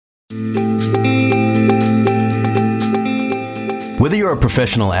Whether you're a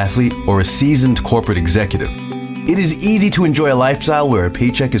professional athlete or a seasoned corporate executive, it is easy to enjoy a lifestyle where a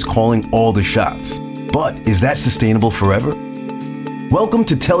paycheck is calling all the shots. But is that sustainable forever? Welcome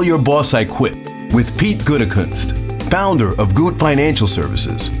to Tell Your Boss I Quit with Pete Gutekunst, founder of Gut Financial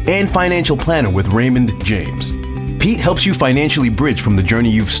Services and financial planner with Raymond James. Pete helps you financially bridge from the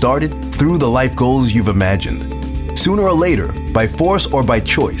journey you've started through the life goals you've imagined. Sooner or later, by force or by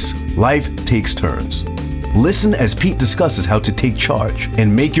choice, life takes turns. Listen as Pete discusses how to take charge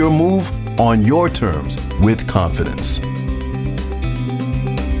and make your move on your terms with confidence.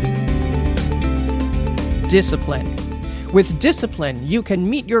 Discipline. With discipline, you can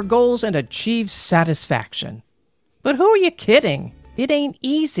meet your goals and achieve satisfaction. But who are you kidding? It ain't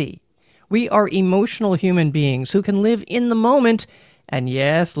easy. We are emotional human beings who can live in the moment, and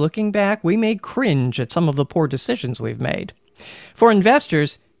yes, looking back, we may cringe at some of the poor decisions we've made. For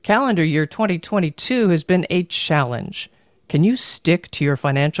investors, calendar year 2022 has been a challenge. Can you stick to your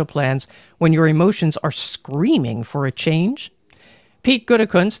financial plans when your emotions are screaming for a change? Pete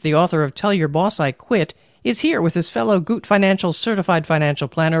Gutekunst, the author of Tell Your Boss I Quit, is here with his fellow Gut Financial certified financial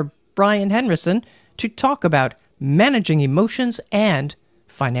planner, Brian Henrison, to talk about managing emotions and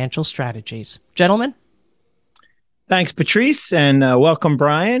financial strategies. Gentlemen? Thanks, Patrice, and welcome,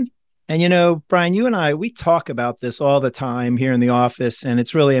 Brian. And you know, Brian, you and I, we talk about this all the time here in the office, and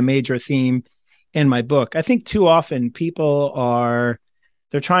it's really a major theme in my book. I think too often they're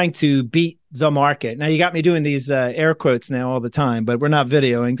trying to beat the market. Now, you got me doing these air quotes now all the time, but we're not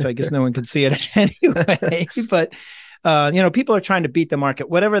videoing, so I guess no one can see it anyway. But, people are trying to beat the market,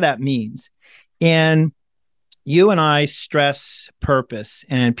 whatever that means. And you and I stress purpose,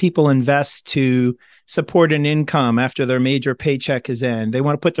 and people invest to support an income after their major paycheck is in. They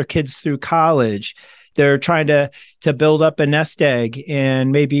want to put their kids through college. They're trying to build up a nest egg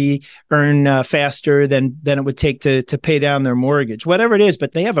and maybe earn faster than it would take to pay down their mortgage, whatever it is,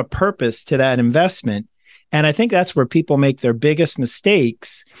 but they have a purpose to that investment. And I think that's where people make their biggest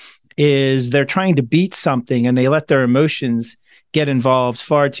mistakes is they're trying to beat something and they let their emotions get involved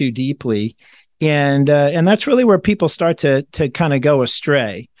far too deeply. And that's really where people start to kind of go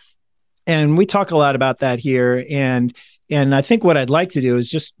astray. And we talk a lot about that here. And I think what I'd like to do is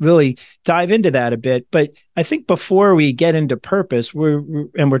just really dive into that a bit. But I think before we get into purpose,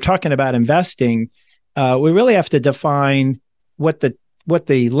 we're talking about investing, we really have to define what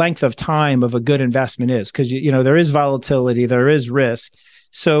the length of time of a good investment is, because there is volatility, there is risk.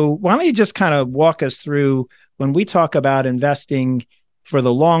 So why don't you just kind of walk us through when we talk about investing for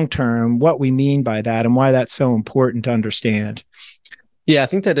the long term, what we mean by that and why that's so important to understand. Yeah, I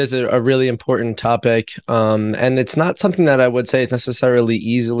think that is a really important topic. And it's not something that I would say is necessarily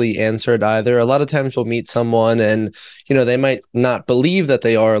easily answered either. A lot of times we'll meet someone and, they might not believe that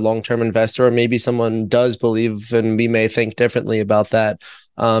they are a long-term investor, or maybe someone does believe, and we may think differently about that.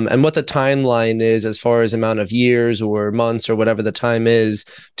 And what the timeline is as far as amount of years or months or whatever the time is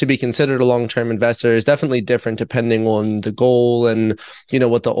to be considered a long-term investor is definitely different depending on the goal and,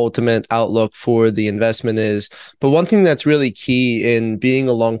 what the ultimate outlook for the investment is. But one thing that's really key in being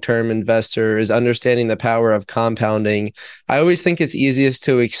a long-term investor is understanding the power of compounding. I always think it's easiest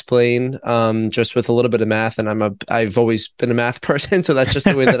to explain just with a little bit of math, and I've always been a math person, so that's just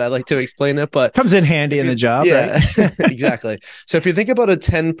the way that I like to explain it. But comes in handy in the job, yeah, right? Exactly. So if you think about a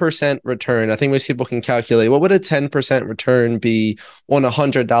 10% return, I think most people can calculate what would a 10% return be on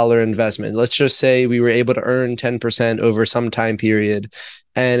 $100 investment. Let's just say we were able to earn 10% over some time period.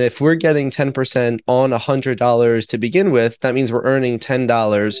 And if we're getting 10% on $100 to begin with, that means we're earning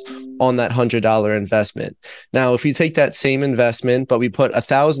 $10 on that $100 investment. Now, if you take that same investment, but we put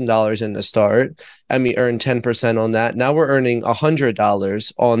 $1,000 in to start and we earn 10% on that, now we're earning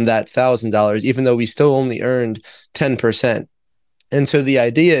 $100 on that $1,000, even though we still only earned 10%. And so the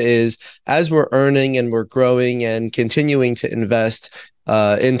idea is, as we're earning and we're growing and continuing to invest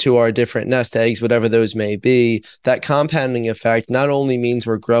into our different nest eggs, whatever those may be, that compounding effect not only means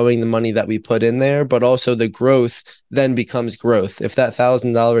we're growing the money that we put in there, but also the growth then becomes growth. If that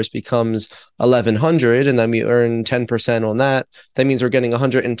 $1,000 becomes $1,100 and then we earn 10% on that, that means we're getting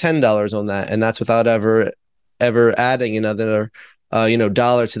 $110 on that. And that's without ever adding another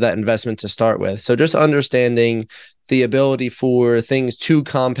dollar to that investment to start with. So just understanding the ability for things to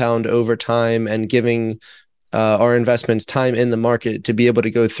compound over time and giving our investments time in the market to be able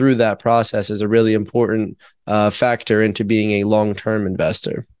to go through that process is a really important factor into being a long-term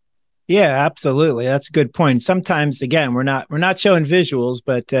investor. Yeah, absolutely. That's a good point. Sometimes, again, we're not showing visuals,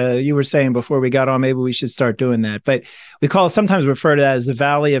 but you were saying before we got on, maybe we should start doing that. But we sometimes refer to that as the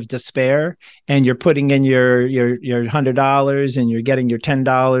valley of despair. And you're putting in your $100 and you're getting your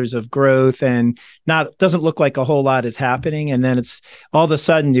 $10 of growth, and doesn't look like a whole lot is happening. And then it's all of a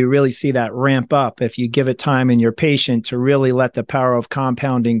sudden you really see that ramp up if you give it time and you're patient to really let the power of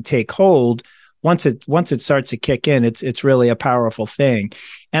compounding take hold. Once it starts to kick in, it's really a powerful thing.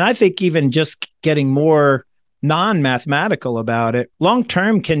 And I think even just getting more non-mathematical about it, long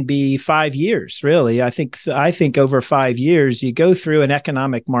term can be 5 years, really. I think over 5 years, you go through an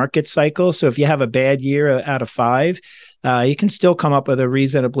economic market cycle. So if you have a bad year out of 5, you can still come up with a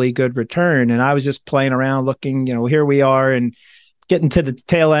reasonably good return. And I was just playing around looking, here we are and getting to the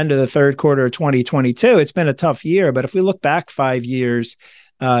tail end of the third quarter of 2022. It's been a tough year, but if we look back 5 years,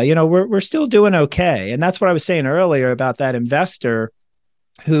 we're still doing okay. And that's what I was saying earlier about that investor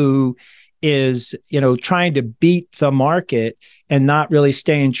who is, trying to beat the market and not really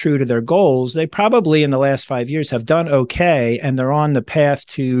staying true to their goals. They probably in the last 5 years have done okay, and they're on the path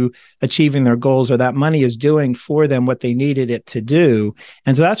to achieving their goals, or that money is doing for them what they needed it to do.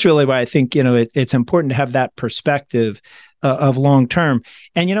 And so that's really why I think, it's important to have that perspective of long term.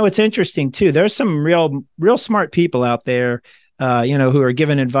 And, it's interesting too. There's some real smart people out there who are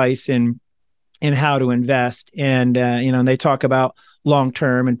giving advice in how to invest. And, and they talk about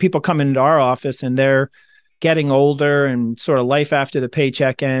long-term, and people come into our office and they're getting older and sort of life after the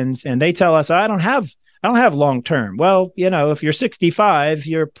paycheck ends. And they tell us, I don't have long-term. Well, if you're 65,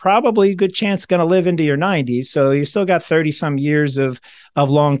 you're probably a good chance going to live into your 90s. So you still got 30 some years of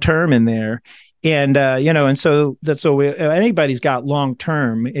long-term in there. And, and so anybody's got long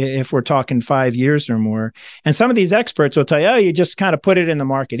term if we're talking 5 years or more. And some of these experts will tell you, you just kind of put it in the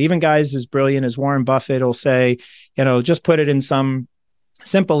market. Even guys as brilliant as Warren Buffett will say, just put it in some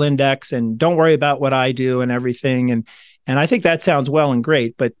simple index and don't worry about what I do and everything. And I think that sounds well and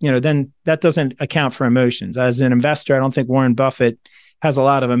great, but, then that doesn't account for emotions. As an investor, I don't think Warren Buffett has a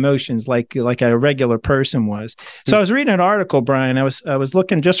lot of emotions like a regular person was. So I was reading an article, Brian. I was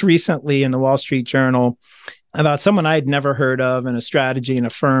looking just recently in the Wall Street Journal about someone I had never heard of and a strategy in a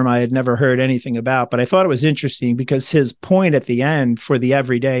firm I had never heard anything about. But I thought it was interesting because his point at the end for the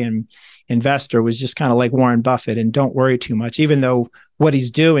everyday investor was just kind of like Warren Buffett and don't worry too much, even though what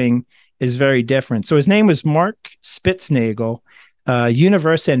he's doing is very different. So his name was Mark Spitznagel.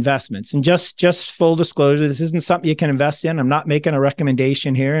 Universe Investments. And just full disclosure, this isn't something you can invest in. I'm not making a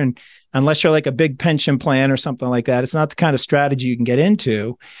recommendation here. And unless you're like a big pension plan or something like that, it's not the kind of strategy you can get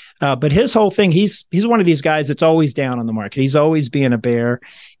into. But his whole thing, he's one of these guys that's always down on the market. He's always being a bear.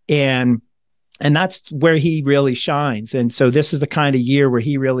 And that's where he really shines. And so this is the kind of year where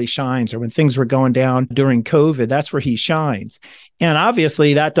he really shines, or when things were going down during COVID, that's where he shines. And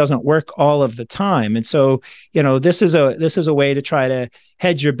obviously that doesn't work all of the time. And so, this is a way to try to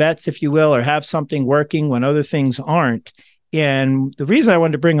hedge your bets, if you will, or have something working when other things aren't. And the reason I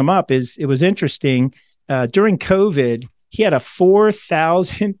wanted to bring him up is it was interesting. During COVID, he had a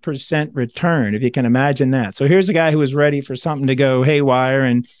 4,000% return, if you can imagine that. So here's a guy who was ready for something to go haywire,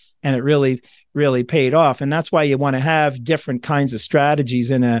 and it really paid off. And that's why you want to have different kinds of strategies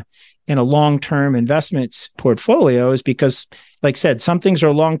in a long-term investments portfolio, is because, like I said, some things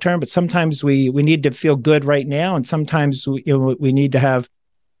are long-term, but sometimes we need to feel good right now. And sometimes we need to have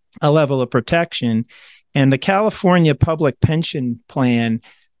a level of protection. And the California Public Pension Plan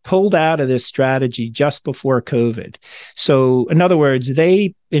pulled out of this strategy just before COVID. So in other words,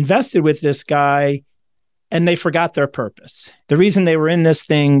 they invested with this guy and they forgot their purpose. The reason they were in this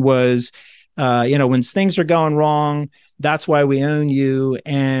thing was, when things are going wrong, that's why we own you.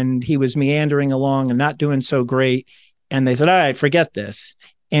 And he was meandering along and not doing so great. And they said, all right, forget this.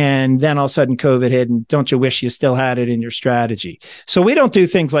 And then all of a sudden COVID hit, and don't you wish you still had it in your strategy? So we don't do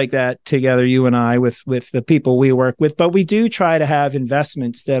things like that together, you and I, with the people we work with, but we do try to have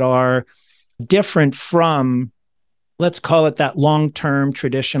investments that are different from, let's call it that long-term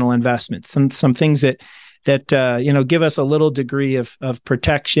traditional investments, some things that give us a little degree of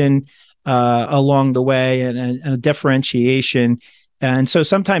protection along the way, and a differentiation. And so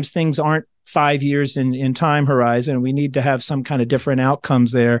sometimes things aren't 5 years in time horizon, and we need to have some kind of different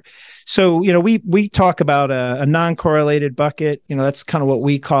outcomes there. So, we talk about a non-correlated bucket, that's kind of what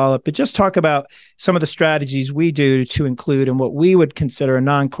we call it, but just talk about some of the strategies we do to include in what we would consider a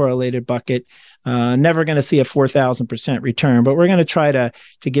non-correlated bucket. Never going to see a 4,000% return, but we're going to try to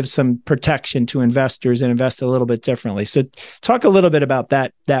give some protection to investors and invest a little bit differently. So talk a little bit about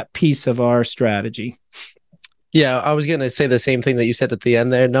that piece of our strategy. Yeah, I was going to say the same thing that you said at the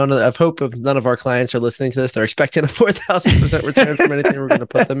end there. I hope if none of our clients are listening to this, they're expecting a 4,000% return from anything we're going to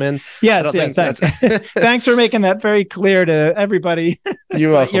put them in. Yes, thanks. Thanks for making that very clear to everybody.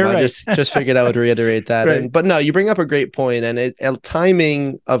 You're welcome. You're I right. just figured I would reiterate that. Right. But no, you bring up a great point, and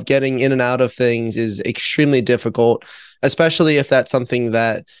timing of getting in and out of things is extremely difficult, especially if that's something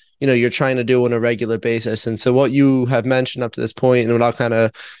that you're trying to do on a regular basis. And so what you have mentioned up to this point, and what I'll kind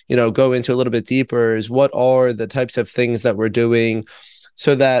of, go into a little bit deeper, is what are the types of things that we're doing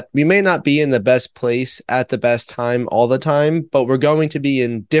so that we may not be in the best place at the best time all the time, but we're going to be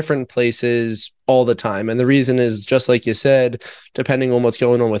in different places all the time. And the reason is, just like you said, depending on what's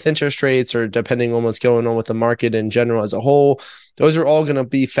going on with interest rates or depending on what's going on with the market in general as a whole, those are all going to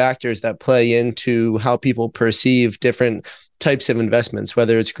be factors that play into how people perceive different types of investments,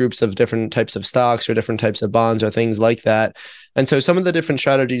 whether it's groups of different types of stocks or different types of bonds or things like that. And so some of the different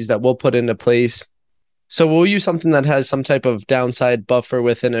strategies that we'll put into place, so we'll use something that has some type of downside buffer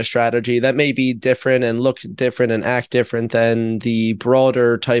within a strategy that may be different and look different and act different than the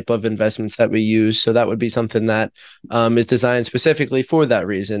broader type of investments that we use. So that would be something that is designed specifically for that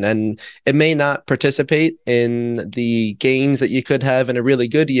reason. And it may not participate in the gains that you could have in a really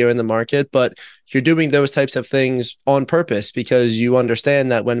good year in the market, but you're doing those types of things on purpose because you understand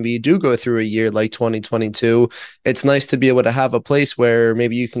that when we do go through a year like 2022, it's nice to be able to have a place where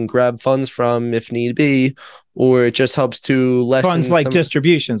maybe you can grab funds from if need be, or it just helps to lessen funds like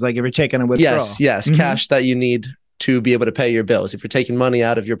distributions, like if you're taking a withdrawal. Yes, mm-hmm. Cash that you need to be able to pay your bills. If you're taking money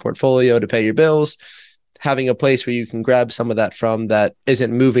out of your portfolio to pay your bills, having a place where you can grab some of that from that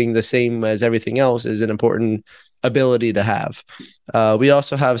isn't moving the same as everything else is an important ability to have. We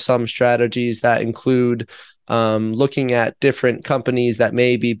also have some strategies that include looking at different companies that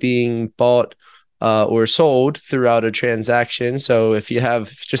may be being bought or sold throughout a transaction. So if you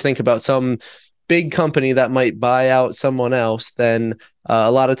just think about some big company that might buy out someone else, then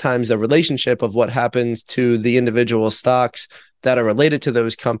a lot of times the relationship of what happens to the individual stocks that are related to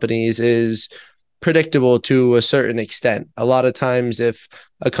those companies is predictable to a certain extent. A lot of times if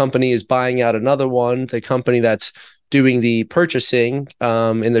a company is buying out another one, the company that's doing the purchasing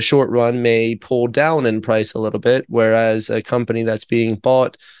in the short run may pull down in price a little bit, whereas a company that's being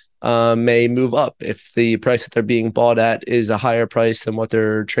bought may move up if the price that they're being bought at is a higher price than what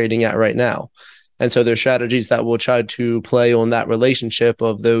they're trading at right now. And so there's strategies that will try to play on that relationship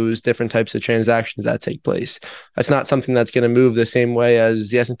of those different types of transactions that take place. That's not something that's going to move the same way as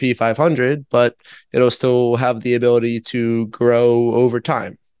the S&P 500, but it'll still have the ability to grow over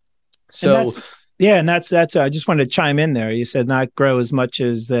time. So that's I just wanted to chime in there. You said not grow as much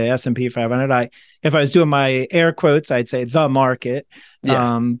as the S&P 500. If I was doing my air quotes, I'd say the market.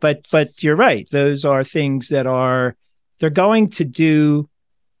 Yeah. But you're right. Those are things that they're going to do.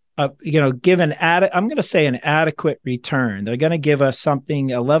 Give I'm going to say an adequate return. They're going to give us a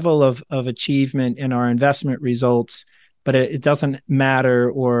level of achievement in our investment results, but it doesn't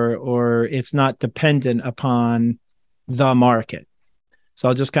matter or it's not dependent upon the market. So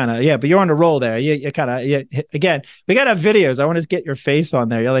I'll just but you're on the roll there. Again, we got to have videos. I want to get your face on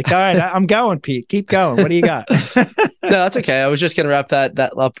there. You're like, all right, I'm going, Pete. Keep going. What do you got? No, that's okay. I was just going to wrap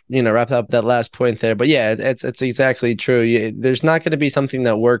up that last point there. But yeah, it's exactly true. There's not going to be something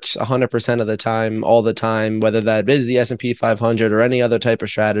that works 100% of the time, all the time, whether that is the S&P 500 or any other type of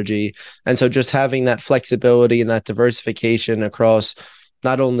strategy. And so just having that flexibility and that diversification across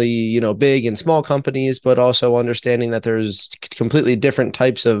not only, big and small companies, but also understanding that there's completely different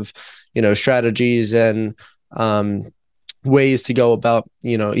types of, strategies and ways to go about,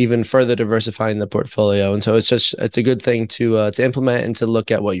 even further diversifying the portfolio. And so it's a good thing to implement and to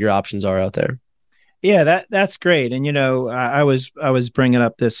look at what your options are out there. Yeah, that's great. And, I was bringing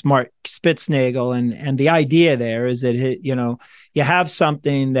up this Mark Spitznagel and the idea there is that, you have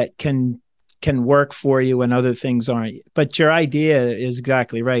something that can work for you when other things aren't. But your idea is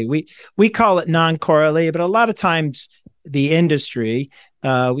exactly right. We call it non-correlated, but a lot of times the industry,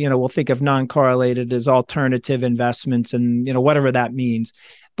 we'll think of non-correlated as alternative investments and, whatever that means.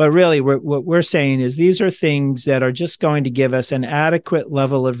 But really what we're saying is these are things that are just going to give us an adequate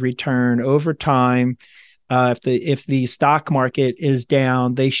level of return over time. If the stock market is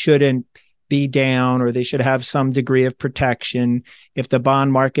down, they shouldn't be down, or they should have some degree of protection. If the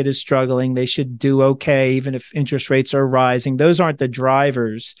bond market is struggling, they should do okay, even if interest rates are rising. Those aren't the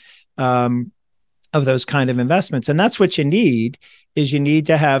drivers of those kind of investments. And that's what you need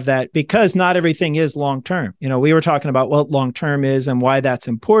to have that, because not everything is long-term. We were talking about what long-term is and why that's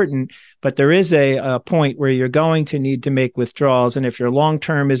important, but there is a point where you're going to need to make withdrawals. And if your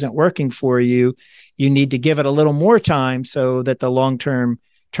long-term isn't working for you, you need to give it a little more time so that the long-term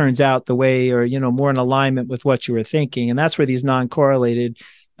turns out the way, or, more in alignment with what you were thinking. And that's where these non-correlated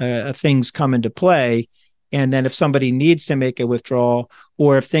things come into play. And then if somebody needs to make a withdrawal,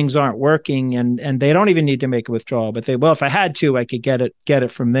 or if things aren't working and they don't even need to make a withdrawal, but if I had to, I could get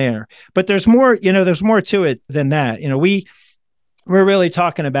it from there. But there's more, there's more to it than that. We're really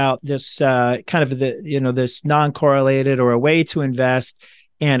talking about this kind of this non-correlated, or a way to invest.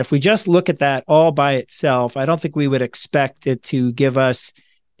 And if we just look at that all by itself, I don't think we would expect it to give us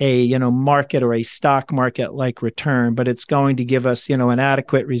a market or a stock market like return, but it's going to give us an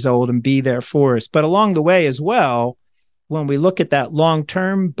adequate result and be there for us. But along the way as well, when we look at that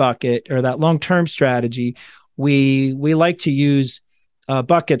long-term bucket or that long-term strategy, we like to use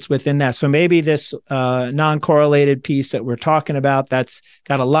buckets within that. So maybe this non-correlated piece that we're talking about, that's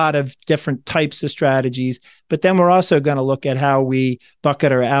got a lot of different types of strategies, but then we're also going to look at how we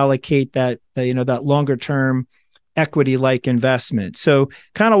bucket or allocate that longer-term equity-like investment. So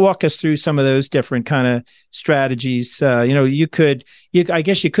kind of walk us through some of those different kind of strategies. I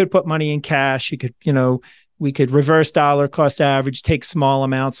guess you could put money in cash. You could, we could reverse dollar cost average, take small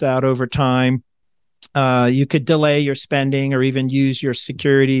amounts out over time. You could delay your spending, or even use your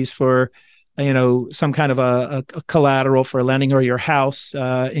securities for, some kind of a collateral for lending, or your house,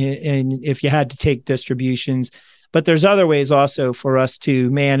 and if you had to take distributions. But there's other ways also for us to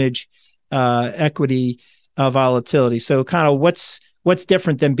manage equity volatility. So kind of what's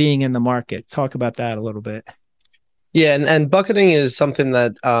different than being in the market? Talk about that a little bit. Yeah, and bucketing is something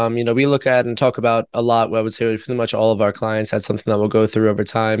that we look at and talk about a lot. I would say with pretty much all of our clients, that's something that we'll go through over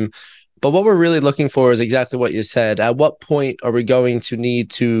time. But what we're really looking for is exactly what you said. At what point are we going to need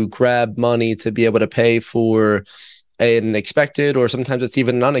to grab money to be able to pay for an expected, or sometimes it's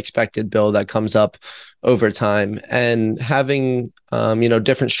even an unexpected bill that comes up over time? And having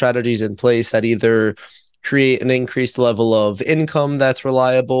different strategies in place that either create an increased level of income that's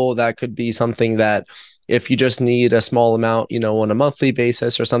reliable. That could be something that if you just need a small amount, on a monthly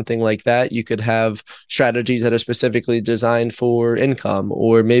basis or something like that, you could have strategies that are specifically designed for income.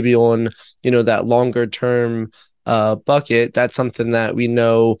 Or maybe on, that longer term bucket, that's something that we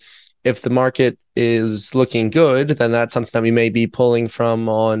know if the market is looking good, then that's something that we may be pulling from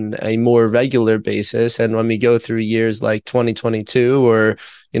on a more regular basis. And when we go through years like 2022, or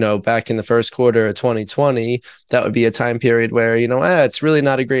back in the first quarter of 2020, that would be a time period where, it's really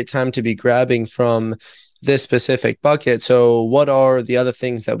not a great time to be grabbing from this specific bucket. So what are the other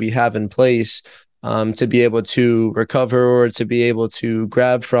things that we have in place to be able to recover, or to be able to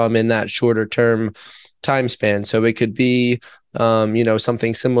grab from in that shorter term time span? So it could be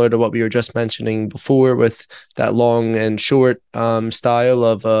something similar to what we were just mentioning before with that long and short style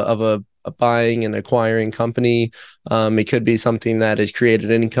of a buying and acquiring company. It could be something that has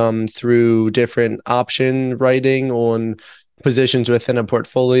created income through different option writing on positions within a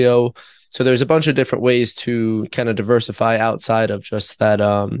portfolio. So there's a bunch of different ways to kind of diversify outside of just that,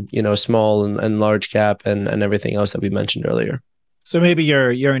 small and large cap and everything else that we mentioned earlier. So maybe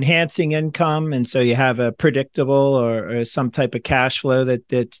you're enhancing income, and so you have a predictable or some type of cash flow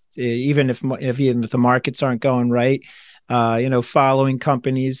that's even if the markets aren't going right, following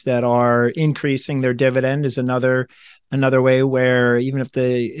companies that are increasing their dividend is another way where even if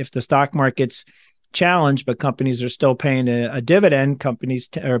the stock market's challenged, but companies are still paying a dividend,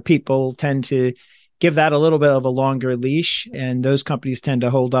 people tend to give that a little bit of a longer leash, and those companies tend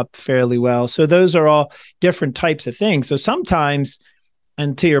to hold up fairly well. So those are all different types of things. So sometimes,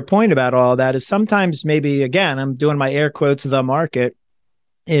 and to your point about all that, is sometimes maybe, again, I'm doing my air quotes, the market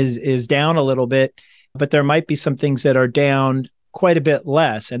is down a little bit, but there might be some things that are down quite a bit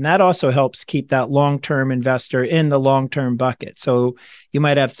less. And that also helps keep that long-term investor in the long-term bucket. So you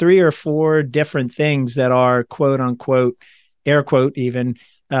might have 3 or 4 different things that are quote unquote, air quote, even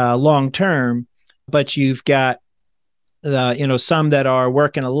long-term, but you've got some that are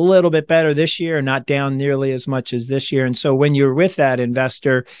working a little bit better this year, not down nearly as much as this year. And so when you're with that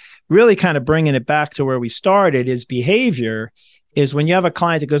investor, really kind of bringing it back to where we started, is behavior is when you have a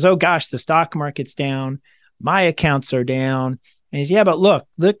client that goes, oh gosh, the stock market's down, my accounts are down. And he's, yeah, but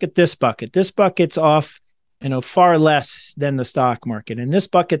look at this bucket. This bucket's off, far less than the stock market. And this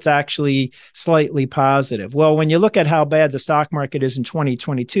bucket's actually slightly positive. Well, when you look at how bad the stock market is in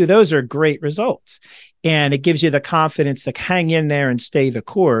 2022, those are great results. And it gives you the confidence to hang in there and stay the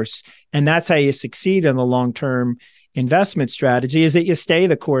course. And that's how you succeed in the long-term investment strategy, is that you stay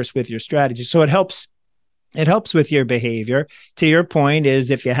the course with your strategy. So it helps with your behavior. To your point is,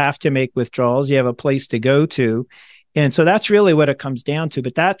 if you have to make withdrawals, you have a place to go to. And so that's really what it comes down to.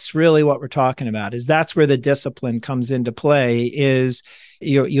 But that's really what we're talking about, is that's where the discipline comes into play, is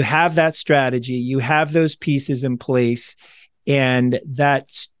you have that strategy, you have those pieces in place, And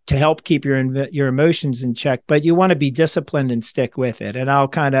that's to help keep your emotions in check, but you want to be disciplined and stick with it. And I'll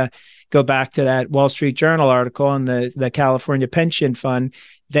kind of go back to that Wall Street Journal article and the California Pension Fund.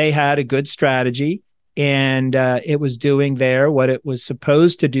 They had a good strategy, and it was doing there what it was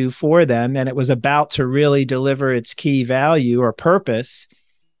supposed to do for them, and it was about to really deliver its key value or purpose,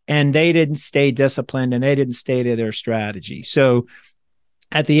 and they didn't stay disciplined and they didn't stay to their strategy. So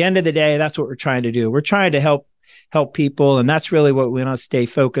at the end of the day, that's what we're trying to do. We're trying to help people, and that's really what we want to stay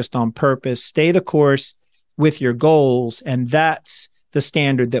focused on: purpose, stay the course with your goals, and that's the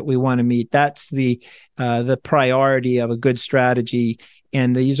standard that we want to meet. That's the priority of a good strategy.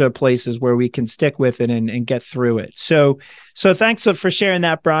 And these are places where we can stick with it and get through it. So thanks for sharing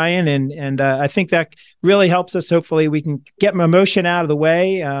that, Brian. And I think that really helps us. Hopefully we can get emotion out of the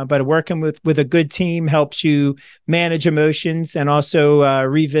way, but working with a good team helps you manage emotions and also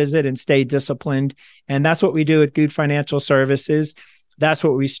revisit and stay disciplined. And that's what we do at Good Financial Services. That's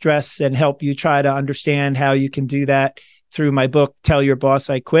what we stress and help you try to understand how you can do that through my book, Tell Your Boss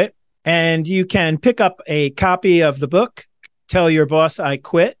I Quit. And you can pick up a copy of the book, Tell Your Boss I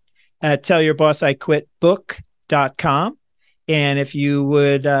Quit, at tellyourbossiquitbook.com. And if you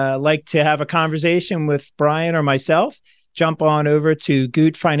would like to have a conversation with Brian or myself, jump on over to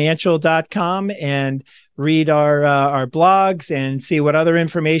goodfinancial.com and read our blogs and see what other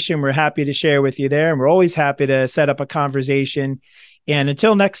information we're happy to share with you there. And we're always happy to set up a conversation. And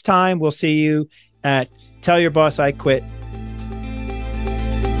until next time, we'll see you at Tell Your Boss I Quit.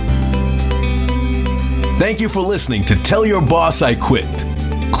 Thank you for listening to Tell Your Boss I Quit.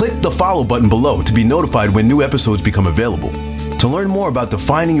 Click the follow button below to be notified when new episodes become available. To learn more about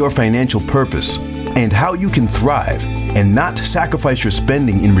defining your financial purpose and how you can thrive and not sacrifice your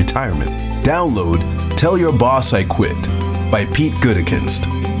spending in retirement, download Tell Your Boss I Quit by Pete Goodekinst.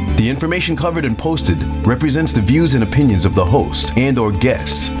 The information covered and posted represents the views and opinions of the host and/or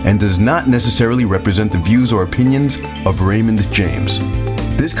guests and does not necessarily represent the views or opinions of Raymond James.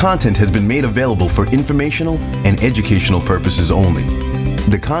 This content has been made available for informational and educational purposes only.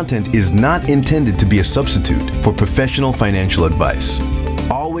 The content is not intended to be a substitute for professional financial advice.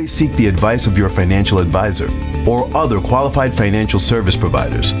 Always seek the advice of your financial advisor or other qualified financial service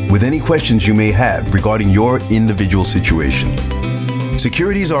providers with any questions you may have regarding your individual situation.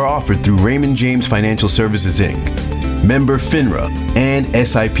 Securities are offered through Raymond James Financial Services, Inc., member FINRA, and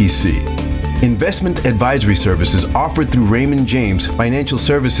SIPC. Investment advisory services offered through Raymond James Financial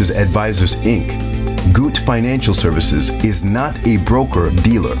Services Advisors, Inc. Goot Financial Services is not a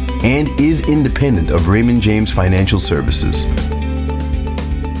broker-dealer and is independent of Raymond James Financial Services.